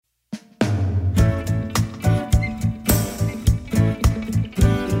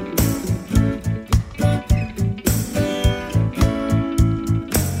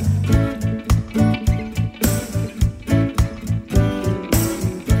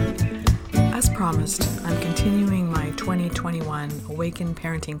promised, I'm continuing my 2021 Awaken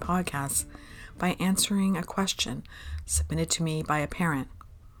Parenting podcast by answering a question submitted to me by a parent.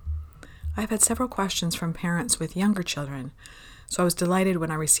 I've had several questions from parents with younger children, so I was delighted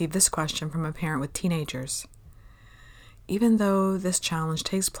when I received this question from a parent with teenagers. Even though this challenge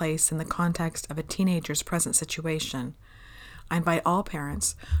takes place in the context of a teenager's present situation, I invite all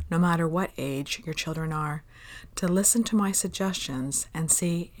parents, no matter what age your children are, to listen to my suggestions and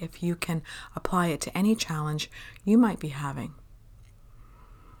see if you can apply it to any challenge you might be having.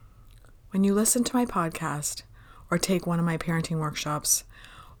 When you listen to my podcast, or take one of my parenting workshops,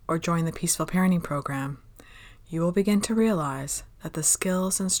 or join the Peaceful Parenting Program, you will begin to realize that the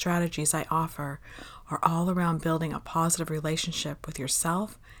skills and strategies I offer are all around building a positive relationship with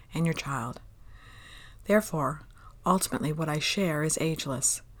yourself and your child. Therefore, ultimately what I share is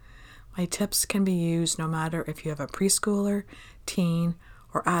ageless. My tips can be used no matter if you have a preschooler, teen,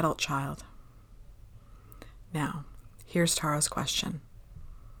 or adult child. Now, here's Tara's question.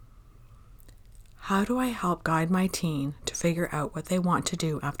 How do I help guide my teen to figure out what they want to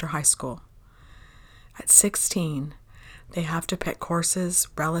do after high school? At 16, they have to pick courses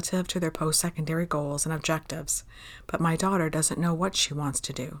relative to their post-secondary goals and objectives, but my daughter doesn't know what she wants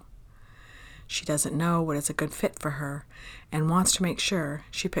to do. She doesn't know what is a good fit for her and wants to make sure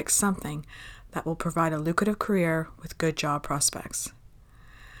she picks something that will provide a lucrative career with good job prospects.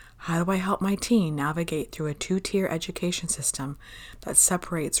 How do I help my teen navigate through a two-tier education system that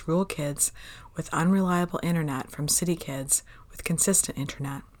separates rural kids with unreliable internet from city kids with consistent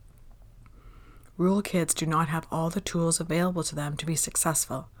internet? Rural kids do not have all the tools available to them to be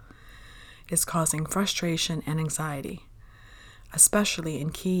successful. It is causing frustration and anxiety, especially in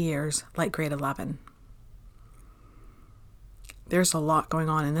key years like grade 11. There's a lot going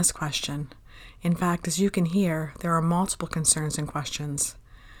on in this question. In fact, as you can hear, there are multiple concerns and questions.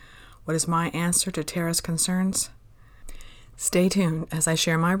 What is my answer to Tara's concerns? Stay tuned as I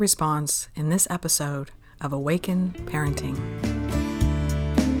share my response in this episode of Awaken Parenting.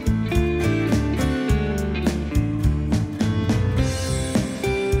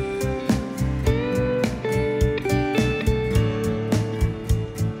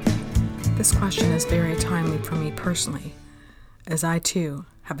 This question is very timely for me personally, as I too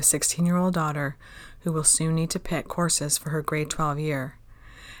have a 16-year-old daughter who will soon need to pick courses for her grade 12 year,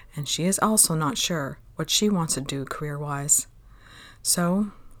 and she is also not sure what she wants to do career-wise.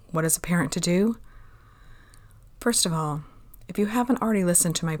 So, what is a parent to do? First of all, if you haven't already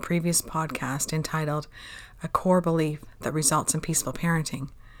listened to my previous podcast entitled A Core Belief That Results in Peaceful Parenting,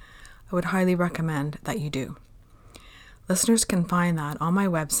 I would highly recommend that you do. Listeners can find that on my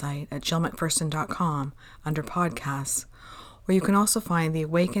website at jillmcpherson.com under podcasts, or you can also find the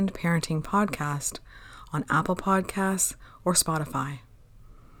Awakened Parenting podcast on Apple Podcasts or Spotify.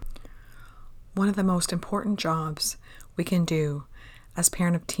 One of the most important jobs we can do as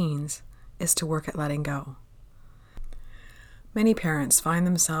parent of teens is to work at letting go. Many parents find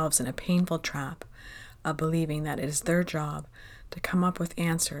themselves in a painful trap of believing that it is their job to come up with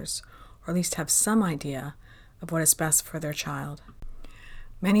answers, or at least have some idea of what is best for their child.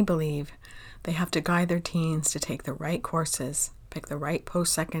 Many believe they have to guide their teens to take the right courses, pick the right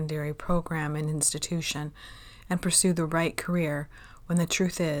post-secondary program and institution, and pursue the right career, when the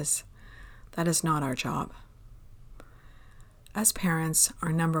truth is, that is not our job. As parents,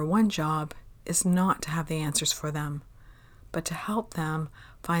 our number one job is not to have the answers for them, but to help them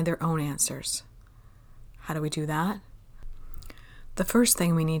find their own answers. How do we do that? The first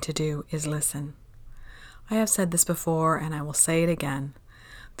thing we need to do is listen. I have said this before, and I will say it again.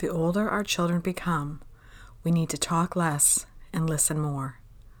 The older our children become, we need to talk less and listen more.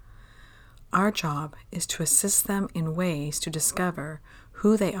 Our job is to assist them in ways to discover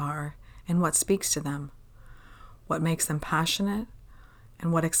who they are and what speaks to them, what makes them passionate,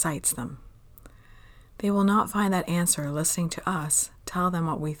 and what excites them. They will not find that answer listening to us tell them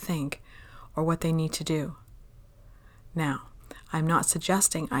what we think or what they need to do. Now, I'm not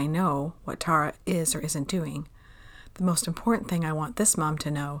suggesting I know what Tara is or isn't doing. The most important thing I want this mom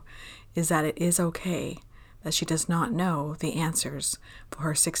to know is that it is okay that she does not know the answers for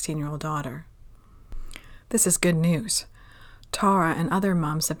her 16-year-old daughter. This is good news. Tara and other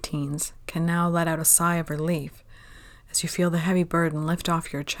moms of teens can now let out a sigh of relief as you feel the heavy burden lift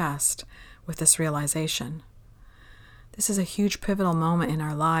off your chest with this realization. This is a huge pivotal moment in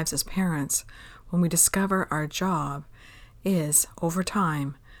our lives as parents when we discover our job is, over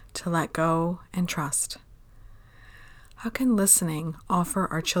time, to let go and trust. How can listening offer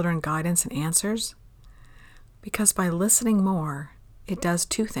our children guidance and answers? Because by listening more, it does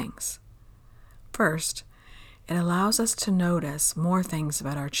two things. First, It allows us to notice more things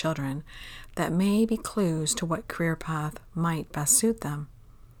about our children that may be clues to what career path might best suit them.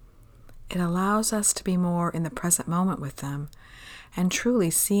 It allows us to be more in the present moment with them and truly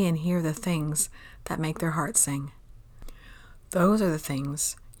see and hear the things that make their hearts sing. Those are the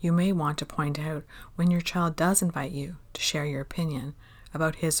things you may want to point out when your child does invite you to share your opinion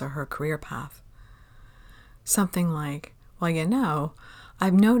about his or her career path. Something like, well,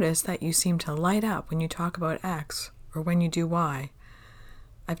 I've noticed that you seem to light up when you talk about X or when you do Y.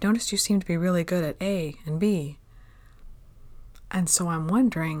 I've noticed you seem to be really good at A and B. And so I'm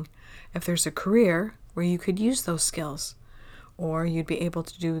wondering if there's a career where you could use those skills, or you'd be able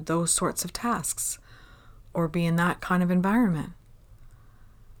to do those sorts of tasks, or be in that kind of environment.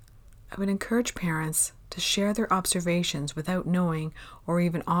 I would encourage parents to share their observations without knowing or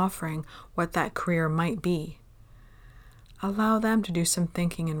even offering what that career might be. Allow them to do some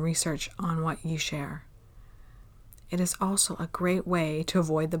thinking and research on what you share. It is also a great way to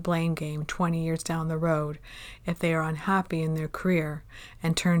avoid the blame game 20 years down the road if they are unhappy in their career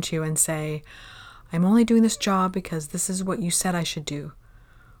and turn to you and say, I'm only doing this job because this is what you said I should do,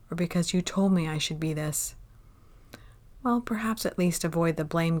 or because you told me I should be this. Well, perhaps at least avoid the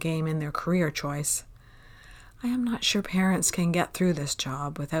blame game in their career choice. I am not sure parents can get through this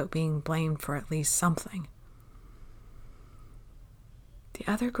job without being blamed for at least something.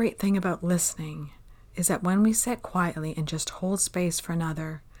 The other great thing about listening is that when we sit quietly and just hold space for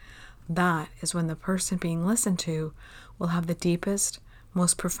another, that is when the person being listened to will have the deepest,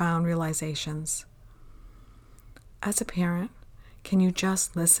 most profound realizations. As a parent, can you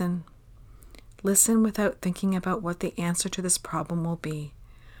just listen? Listen without thinking about what the answer to this problem will be.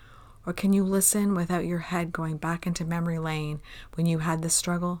 Or can you listen without your head going back into memory lane when you had this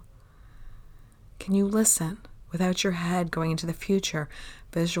struggle? Can you listen without your head going into the future,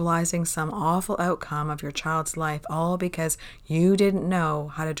 visualizing some awful outcome of your child's life, all because you didn't know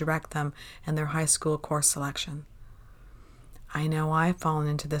how to direct them in their high school course selection? I know I've fallen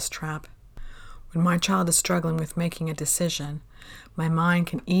into this trap. When my child is struggling with making a decision, my mind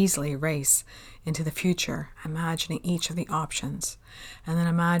can easily race into the future, imagining each of the options, and then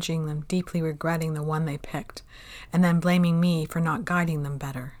imagining them deeply regretting the one they picked, and then blaming me for not guiding them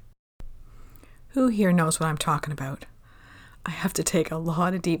better. Who here knows what I'm talking about? I have to take a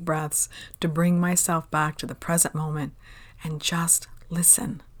lot of deep breaths to bring myself back to the present moment and just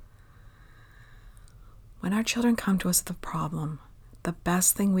listen. When our children come to us with a problem, the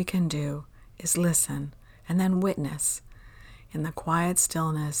best thing we can do is listen and then witness, in the quiet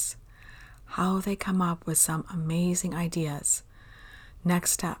stillness, how they come up with some amazing ideas,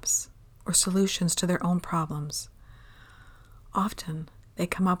 next steps, or solutions to their own problems. Often, they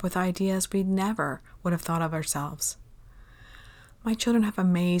come up with ideas we never would have thought of ourselves. My children have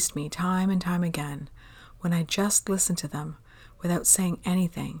amazed me time and time again when I just listen to them without saying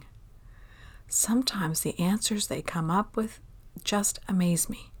anything. Sometimes the answers they come up with just amaze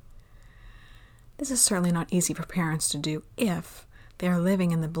me. This is certainly not easy for parents to do if they are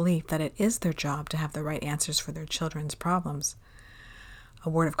living in the belief that it is their job to have the right answers for their children's problems. A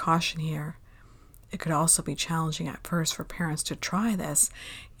word of caution here. It could also be challenging at first for parents to try this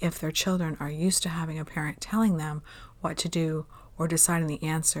if their children are used to having a parent telling them what to do or deciding the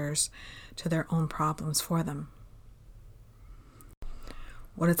answers to their own problems for them.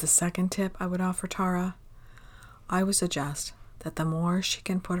 What is the second tip I would offer Tara? I would suggest that the more she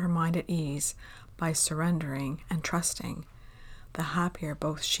can put her mind at ease by surrendering and trusting, the happier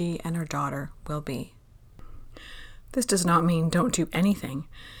both she and her daughter will be. This does not mean don't do anything.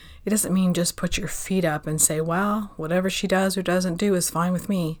 It doesn't mean just put your feet up and say, well, whatever she does or doesn't do is fine with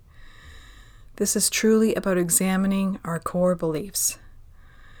me. This is truly about examining our core beliefs.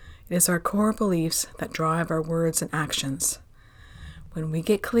 It is our core beliefs that drive our words and actions. When we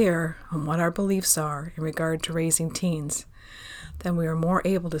get clear on what our beliefs are in regard to raising teens, then we are more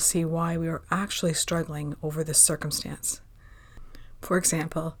able to see why we are actually struggling over this circumstance. For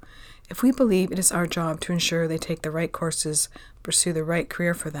example, if we believe it is our job to ensure they take the right courses, pursue the right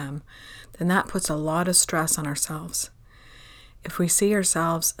career for them, then that puts a lot of stress on ourselves. If we see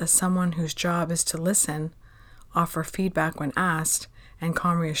ourselves as someone whose job is to listen, offer feedback when asked, and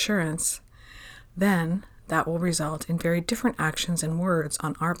calm reassurance, then that will result in very different actions and words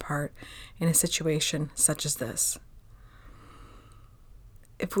on our part in a situation such as this.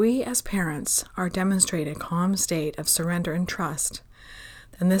 If we as parents are demonstrating a calm state of surrender and trust,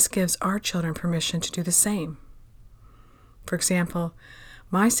 then this gives our children permission to do the same. For example,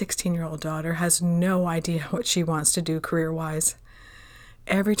 my 16-year-old daughter has no idea what she wants to do career-wise.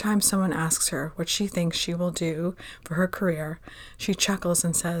 Every time someone asks her what she thinks she will do for her career, she chuckles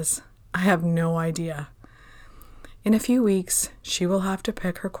and says, I have no idea. In a few weeks, she will have to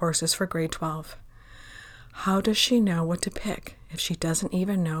pick her courses for grade 12. How does she know what to pick if she doesn't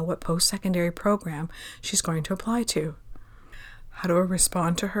even know what post-secondary program she's going to apply to? How do I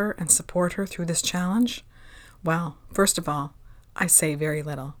respond to her and support her through this challenge? Well, first of all, I say very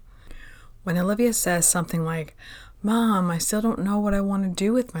little. When Olivia says something like, "Mom, I still don't know what I want to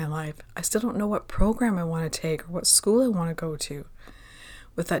do with my life. I still don't know what program I want to take or what school I want to go to,"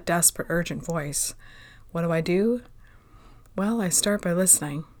 with that desperate, urgent voice, what do? Well, I start by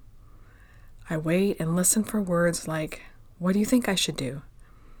listening. I wait and listen for words like, "What do you think I should do?"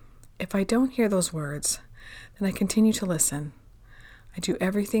 If I don't hear those words, then I continue to listen. I do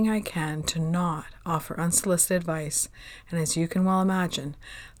everything I can to not offer unsolicited advice, and as you can well imagine,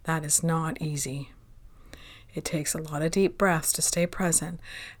 that is not easy. It takes a lot of deep breaths to stay present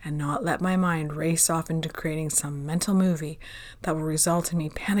and not let my mind race off into creating some mental movie that will result in me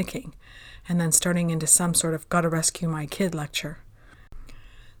panicking and then starting into some sort of gotta rescue my kid lecture.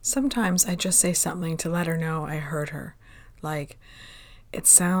 Sometimes I just say something to let her know I heard her, like, "It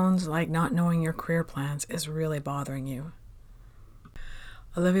sounds like not knowing your career plans is really bothering you."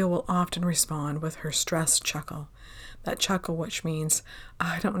 Olivia will often respond with her stressed chuckle, that chuckle which means,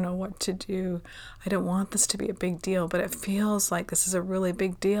 "I don't know what to do. I don't want this to be a big deal, but it feels like this is a really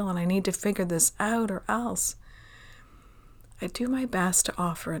big deal and I need to figure this out or else." I do my best to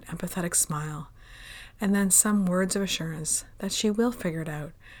offer an empathetic smile and then some words of assurance that she will figure it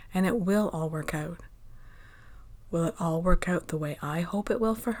out and it will all work out. Will it all work out the way I hope it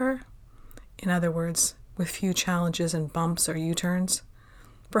will for her? In other words, with few challenges and bumps or U-turns?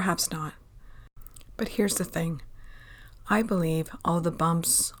 Perhaps not. But here's the thing. I believe all the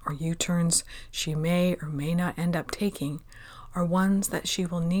bumps or U-turns she may or may not end up taking are ones that she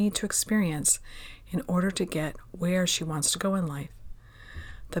will need to experience in order to get where she wants to go in life.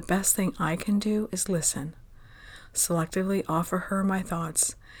 The best thing I can do is listen, selectively offer her my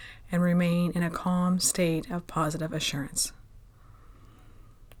thoughts, and remain in a calm state of positive assurance.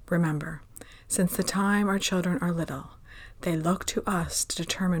 Remember, since the time our children are little, they look to us to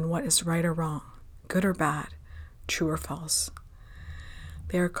determine what is right or wrong, good or bad, true or false.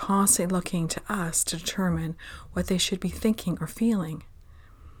 They are constantly looking to us to determine what they should be thinking or feeling.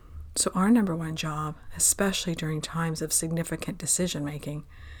 So our number one job, especially during times of significant decision-making,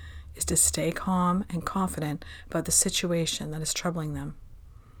 is to stay calm and confident about the situation that is troubling them.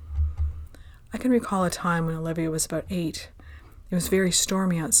 I can recall a time when Olivia was about 8. It was very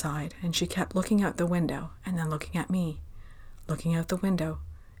stormy outside, and she kept looking out the window and then looking at me, looking out the window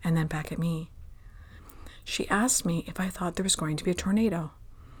and then back at me. She asked me if I thought there was going to be a tornado.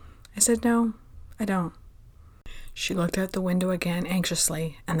 I said, "No, I don't." She looked out the window again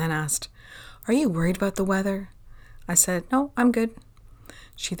anxiously and then asked, "Are you worried about the weather?" I said, "No, I'm good."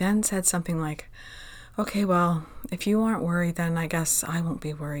 She then said something like, "Okay, well, if you aren't worried, then I guess I won't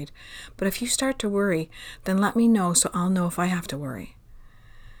be worried. But if you start to worry, then let me know so I'll know if I have to worry."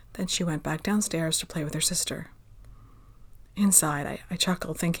 Then she went back downstairs to play with her sister. Inside, I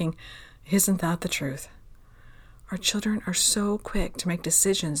chuckled, thinking, isn't that the truth? Our children are so quick to make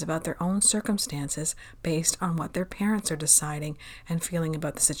decisions about their own circumstances based on what their parents are deciding and feeling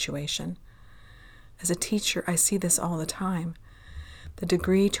about the situation. As a teacher, I see this all the time. The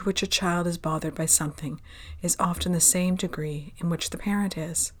degree to which a child is bothered by something is often the same degree in which the parent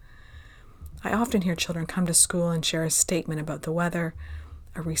is. I often hear children come to school and share a statement about the weather,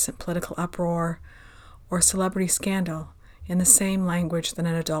 a recent political uproar, or a celebrity scandal in the same language that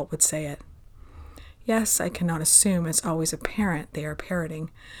an adult would say it. Yes, I cannot assume it's always a parent they are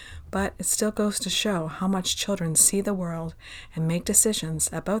parroting, but it still goes to show how much children see the world and make decisions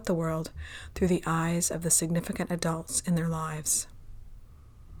about the world through the eyes of the significant adults in their lives.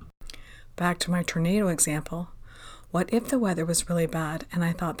 Back to my tornado example, what if the weather was really bad and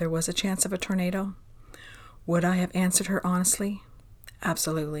I thought there was a chance of a tornado? Would I have answered her honestly?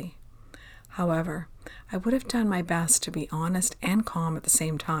 Absolutely. However, I would have done my best to be honest and calm at the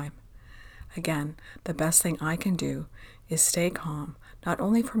same time. Again, the best thing I can do is stay calm, not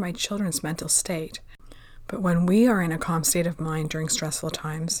only for my children's mental state, but when we are in a calm state of mind during stressful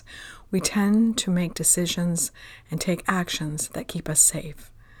times, we tend to make decisions and take actions that keep us safe.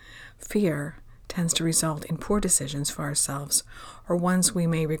 Fear tends to result in poor decisions for ourselves or ones we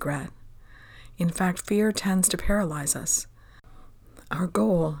may regret. In fact, fear tends to paralyze us. Our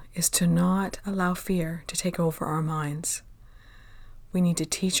goal is to not allow fear to take over our minds. We need to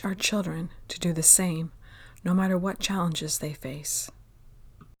teach our children to do the same, no matter what challenges they face.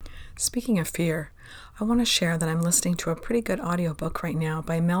 Speaking of fear, I want to share that I'm listening to a pretty good audiobook right now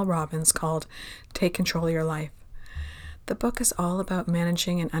by Mel Robbins called Take Control of Your Life. The book is all about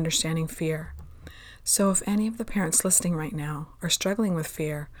managing and understanding fear. So if any of the parents listening right now are struggling with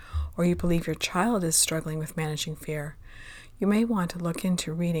fear, or you believe your child is struggling with managing fear, you may want to look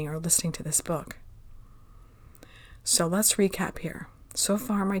into reading or listening to this book. So let's recap here. So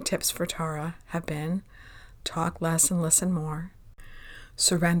far, my tips for Tara have been: talk less and listen more.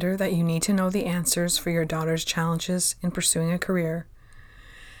 Surrender that you need to know the answers for your daughter's challenges in pursuing a career.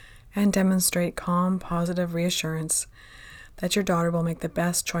 And demonstrate calm, positive reassurance that your daughter will make the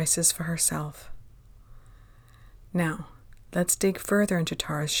best choices for herself. Now, let's dig further into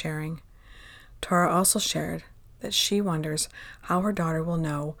Tara's sharing. Tara also shared that she wonders how her daughter will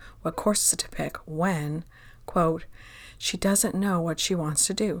know what courses to pick when, quote, she doesn't know what she wants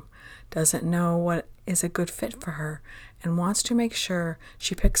to do, doesn't know what is a good fit for her, and wants to make sure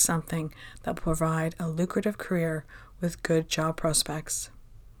she picks something that will provide a lucrative career with good job prospects.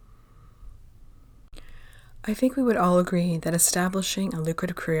 I think we would all agree that establishing a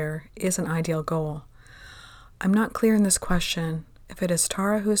lucrative career is an ideal goal. I'm not clear in this question if it is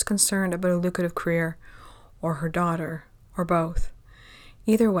Tara who is concerned about a lucrative career, or her daughter, or both.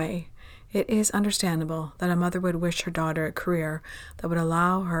 Either way, it is understandable that a mother would wish her daughter a career that would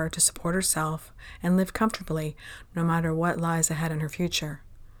allow her to support herself and live comfortably no matter what lies ahead in her future.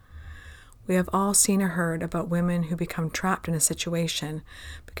 We have all seen or heard about women who become trapped in a situation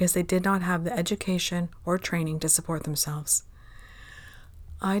because they did not have the education or training to support themselves.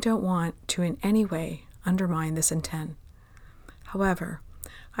 I don't want to in any way undermine this intent. However,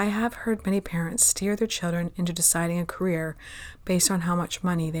 I have heard many parents steer their children into deciding a career based on how much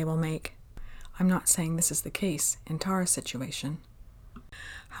money they will make. I'm not saying this is the case in Tara's situation.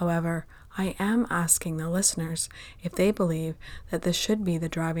 However, I am asking the listeners if they believe that this should be the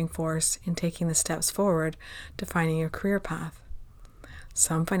driving force in taking the steps forward to finding your career path.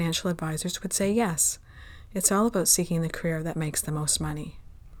 Some financial advisors would say yes. It's all about seeking the career that makes the most money.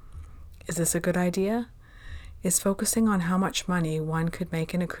 Is this a good idea? Is focusing on how much money one could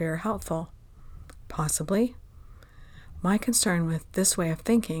make in a career helpful? Possibly. My concern with this way of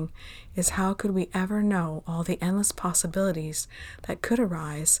thinking is how could we ever know all the endless possibilities that could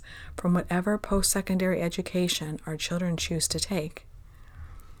arise from whatever post-secondary education our children choose to take?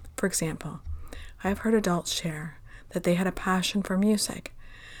 For example, I have heard adults share that they had a passion for music,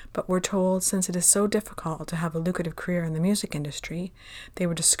 but were told since it is so difficult to have a lucrative career in the music industry, they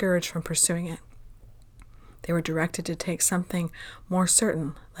were discouraged from pursuing it. They were directed to take something more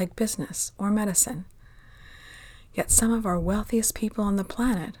certain, like business or medicine. Yet some of our wealthiest people on the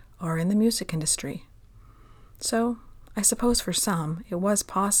planet are in the music industry. So, I suppose for some, it was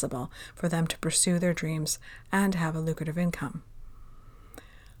possible for them to pursue their dreams and have a lucrative income.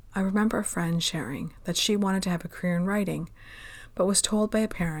 I remember a friend sharing that she wanted to have a career in writing, but was told by a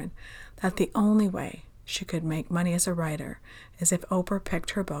parent that the only way she could make money as a writer is if Oprah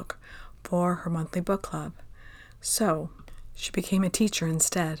picked her book for her monthly book club. So, she became a teacher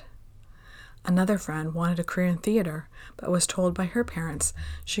instead. Another friend wanted a career in theater, but was told by her parents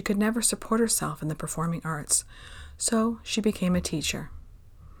she could never support herself in the performing arts, so she became a teacher.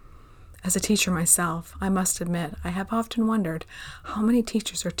 As a teacher myself, I must admit I have often wondered how many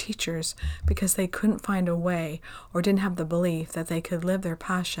teachers are teachers because they couldn't find a way or didn't have the belief that they could live their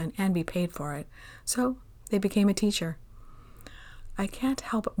passion and be paid for it, so they became a teacher. I can't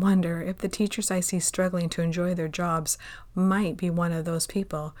help but wonder if the teachers I see struggling to enjoy their jobs might be one of those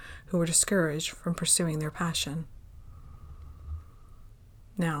people who were discouraged from pursuing their passion.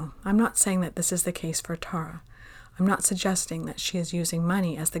 Now, I'm not saying that this is the case for Tara. I'm not suggesting that she is using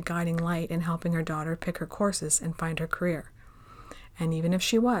money as the guiding light in helping her daughter pick her courses and find her career. And even if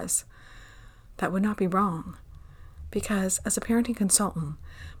she was, that would not be wrong. Because as a parenting consultant,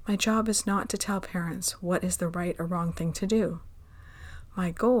 my job is not to tell parents what is the right or wrong thing to do.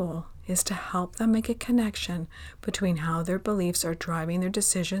 My goal is to help them make a connection between how their beliefs are driving their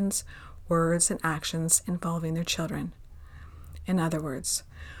decisions, words, and actions involving their children. In other words,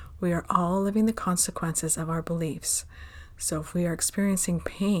 we are all living the consequences of our beliefs. So if we are experiencing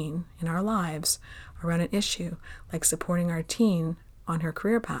pain in our lives around an issue like supporting our teen on her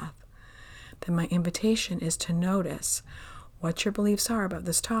career path, then my invitation is to notice what your beliefs are about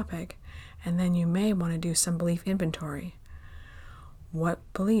this topic, and then you may want to do some belief inventory. What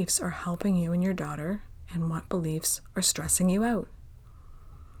beliefs are helping you and your daughter, and what beliefs are stressing you out?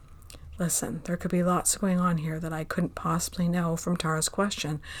 Listen, there could be lots going on here that I couldn't possibly know from Tara's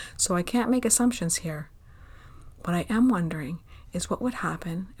question, so I can't make assumptions here. What I am wondering is what would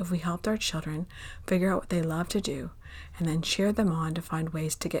happen if we helped our children figure out what they love to do and then cheered them on to find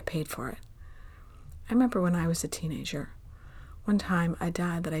ways to get paid for it. I remember when I was a teenager, one time a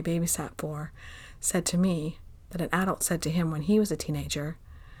dad that I babysat for said to me that an adult said to him when he was a teenager,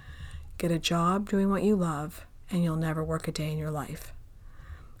 Get a job doing what you love, and you'll never work a day in your life.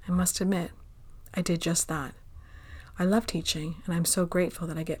 I must admit, I did just that. I love teaching, and I'm so grateful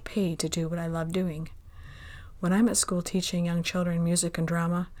that I get paid to do what I love doing. When I'm at school teaching young children music and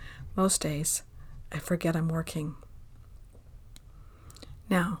drama, most days, I forget I'm working.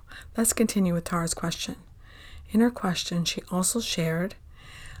 Now, let's continue with Tara's question. In her question, she also shared,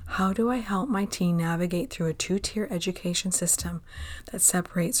 how do I help my teen navigate through a two-tier education system that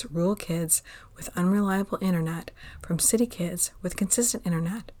separates rural kids with unreliable internet from city kids with consistent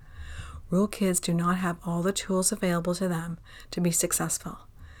internet? Rural kids do not have all the tools available to them to be successful.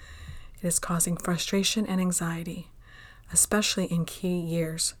 It is causing frustration and anxiety, especially in key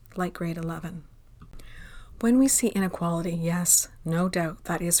years like grade 11. When we see inequality, yes, no doubt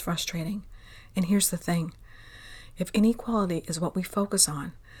that is frustrating. And here's the thing. If inequality is what we focus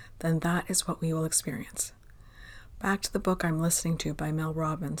on, then that is what we will experience. Back to the book I'm listening to by Mel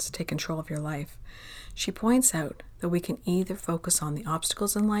Robbins, Take Control of Your Life. She points out that we can either focus on the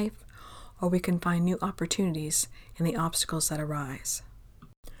obstacles in life, or we can find new opportunities in the obstacles that arise.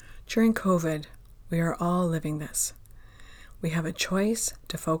 During COVID, we are all living this. We have a choice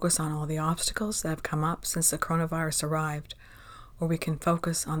to focus on all the obstacles that have come up since the coronavirus arrived, or we can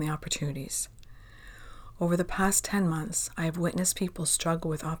focus on the opportunities. Over the past 10 months, I have witnessed people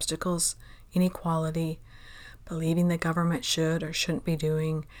struggle with obstacles, inequality, believing the government should or shouldn't be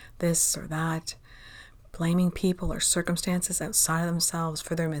doing this or that, blaming people or circumstances outside of themselves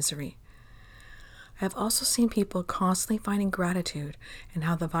for their misery. I have also seen people constantly finding gratitude in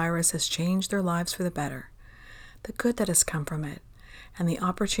how the virus has changed their lives for the better, the good that has come from it, and the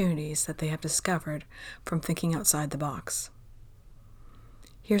opportunities that they have discovered from thinking outside the box.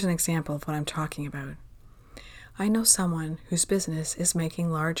 Here's an example of what I'm talking about. I know someone whose business is making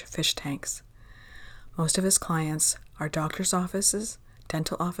large fish tanks. Most of his clients are doctors' offices,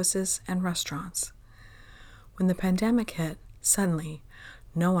 dental offices, and restaurants. When the pandemic hit, suddenly,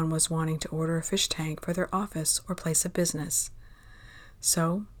 no one was wanting to order a fish tank for their office or place of business.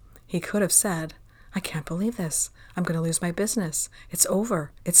 So, he could have said, I can't believe this. I'm going to lose my business. It's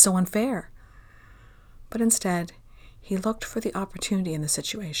over. It's so unfair. But instead, he looked for the opportunity in the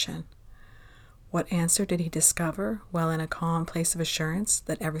situation. What answer did he discover while in a calm place of assurance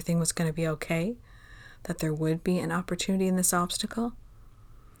that everything was going to be okay, that there would be an opportunity in this obstacle?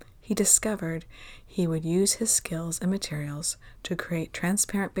 He discovered he would use his skills and materials to create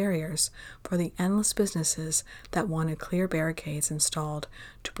transparent barriers for the endless businesses that wanted clear barricades installed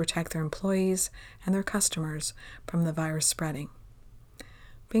to protect their employees and their customers from the virus spreading.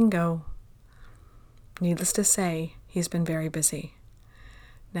 Bingo! Needless to say, he's been very busy.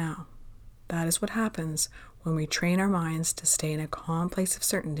 Now, that is what happens when we train our minds to stay in a calm place of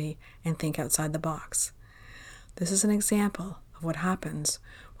certainty and think outside the box. This is an example of what happens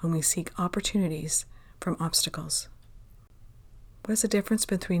when we seek opportunities from obstacles. What is the difference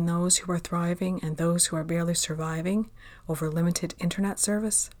between those who are thriving and those who are barely surviving over limited internet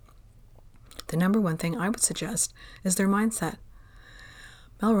service? The number one thing I would suggest is their mindset.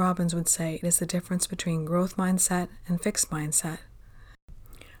 Mel Robbins would say it is the difference between growth mindset and fixed mindset.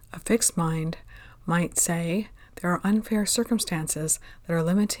 A fixed mind might say there are unfair circumstances that are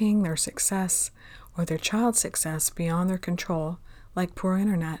limiting their success or their child's success beyond their control, like poor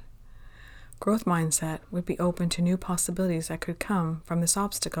internet. Growth mindset would be open to new possibilities that could come from this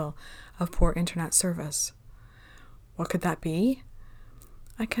obstacle of poor internet service. What could that be?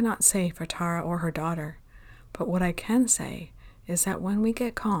 I cannot say for Tara or her daughter, but what I can say is that when we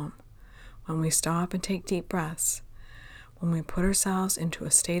get calm, when we stop and take deep breaths, when we put ourselves into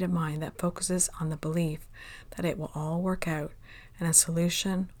a state of mind that focuses on the belief that it will all work out and a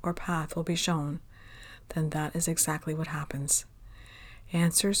solution or path will be shown, then that is exactly what happens.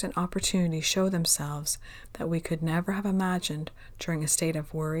 Answers and opportunities show themselves that we could never have imagined during a state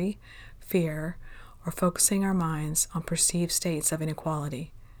of worry, fear, or focusing our minds on perceived states of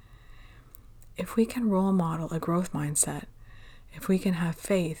inequality. If we can role model a growth mindset, if we can have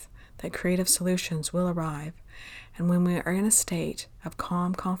faith that creative solutions will arrive, and when we are in a state of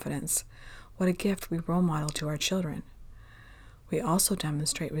calm confidence, what a gift we role model to our children. We also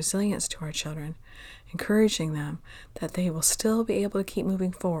demonstrate resilience to our children, encouraging them that they will still be able to keep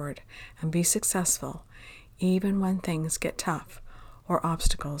moving forward and be successful even when things get tough or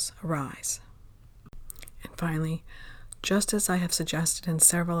obstacles arise. And finally, just as I have suggested in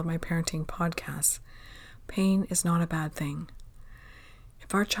several of my parenting podcasts, pain is not a bad thing.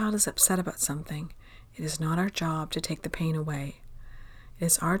 If our child is upset about something, it is not our job to take the pain away. It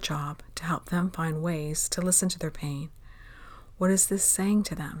is our job to help them find ways to listen to their pain. What is this saying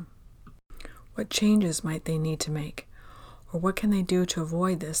to them? What changes might they need to make? Or what can they do to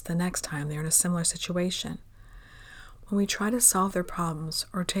avoid this the next time they're in a similar situation? When we try to solve their problems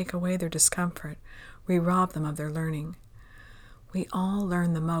or take away their discomfort, we rob them of their learning. We all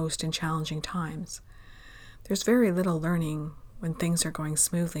learn the most in challenging times. There's very little learning when things are going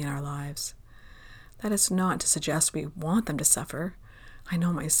smoothly in our lives. That is not to suggest we want them to suffer. I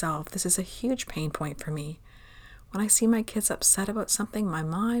know myself, this is a huge pain point for me. When I see my kids upset about something, my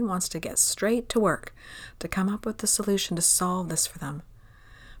mind wants to get straight to work to come up with the solution to solve this for them.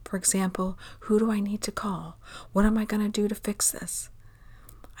 For example, who do I need to call? What am I going to do to fix this?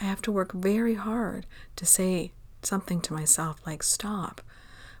 I have to work very hard to say something to myself like, stop.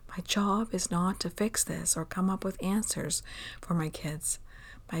 My job is not to fix this or come up with answers for my kids.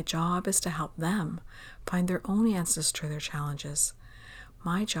 My job is to help them find their own answers to their challenges.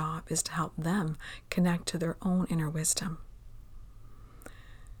 My job is to help them connect to their own inner wisdom.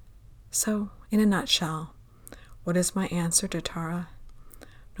 So, in a nutshell, what is my answer to Tara?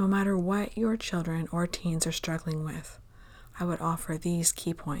 No matter what your children or teens are struggling with, I would offer these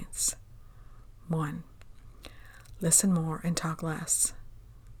key points. 1. Listen more and talk less.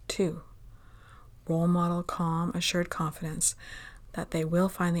 2. Role model calm, assured confidence that they will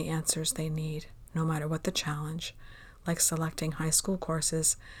find the answers they need, no matter what the challenge, like selecting high school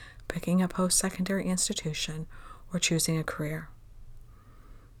courses, picking a post-secondary institution, or choosing a career.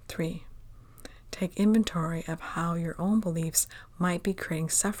 3. Take inventory of how your own beliefs might be creating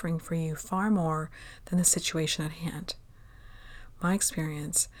suffering for you far more than the situation at hand. My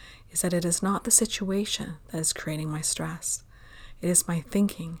experience is that it is not the situation that is creating my stress. It is my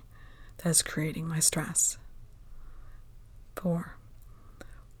thinking that is creating my stress. 4.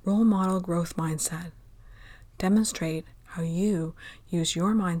 Role model growth mindset. Demonstrate how you use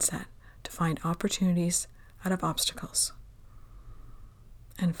your mindset to find opportunities out of obstacles.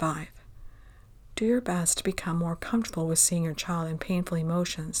 And 5. Do your best to become more comfortable with seeing your child in painful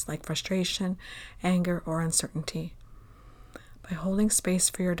emotions like frustration, anger, or uncertainty. By holding space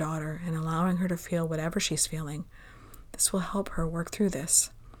for your daughter and allowing her to feel whatever she's feeling, this will help her work through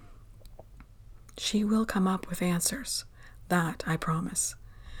this. She will come up with answers. That I promise.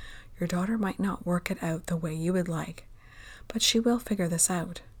 Your daughter might not work it out the way you would like, but she will figure this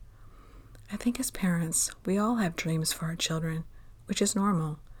out. I think as parents, we all have dreams for our children, which is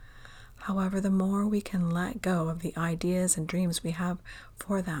normal. However, the more we can let go of the ideas and dreams we have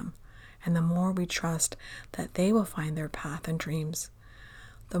for them, and the more we trust that they will find their path and dreams,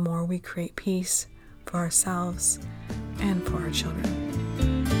 the more we create peace for ourselves and for our children.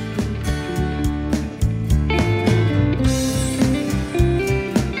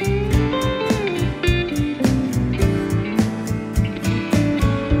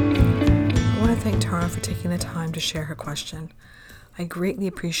 For taking the time to share her question. I greatly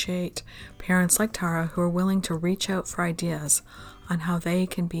appreciate parents like Tara who are willing to reach out for ideas on how they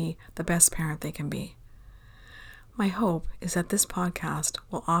can be the best parent they can be. My hope is that this podcast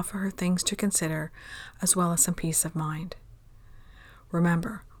will offer her things to consider as well as some peace of mind.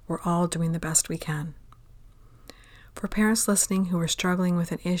 Remember, we're all doing the best we can. For parents listening who are struggling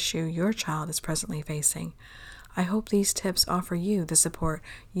with an issue your child is presently facing, I hope these tips offer you the support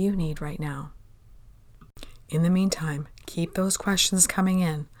you need right now. In the meantime, keep those questions coming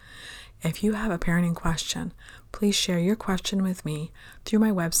in. If you have a parenting question, please share your question with me through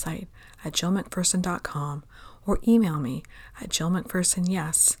my website at jillmcpherson.com or email me at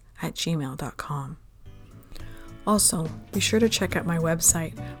jillmcphersonyes@gmail.com. Also, be sure to check out my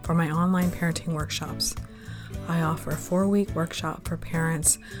website for my online parenting workshops. I offer a 4-week workshop for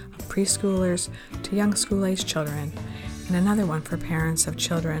parents of preschoolers to young school-aged children, and another one for parents of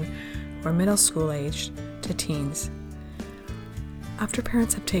children who are middle school-aged to teens. After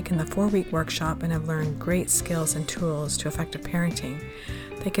parents have taken the 4-week workshop and have learned great skills and tools to effective parenting,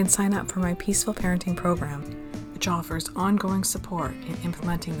 they can sign up for my Peaceful Parenting Program, which offers ongoing support in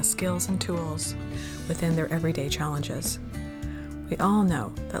implementing the skills and tools within their everyday challenges. We all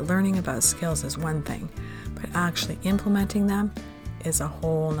know that learning about skills is one thing, but actually implementing them is a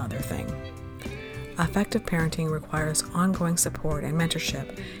whole nother thing. Effective parenting requires ongoing support and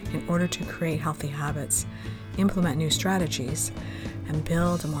mentorship in order to create healthy habits, implement new strategies, and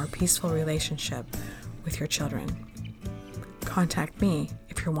build a more peaceful relationship with your children. Contact me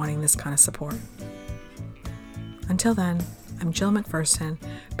if you're wanting this kind of support. Until then, I'm Jill McPherson,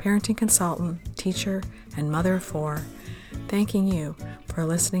 parenting consultant, teacher, and mother of 4, thanking you for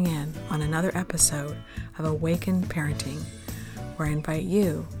listening in on another episode of Awakened Parenting, where I invite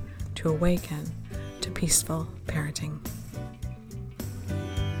you to awaken to peaceful parenting.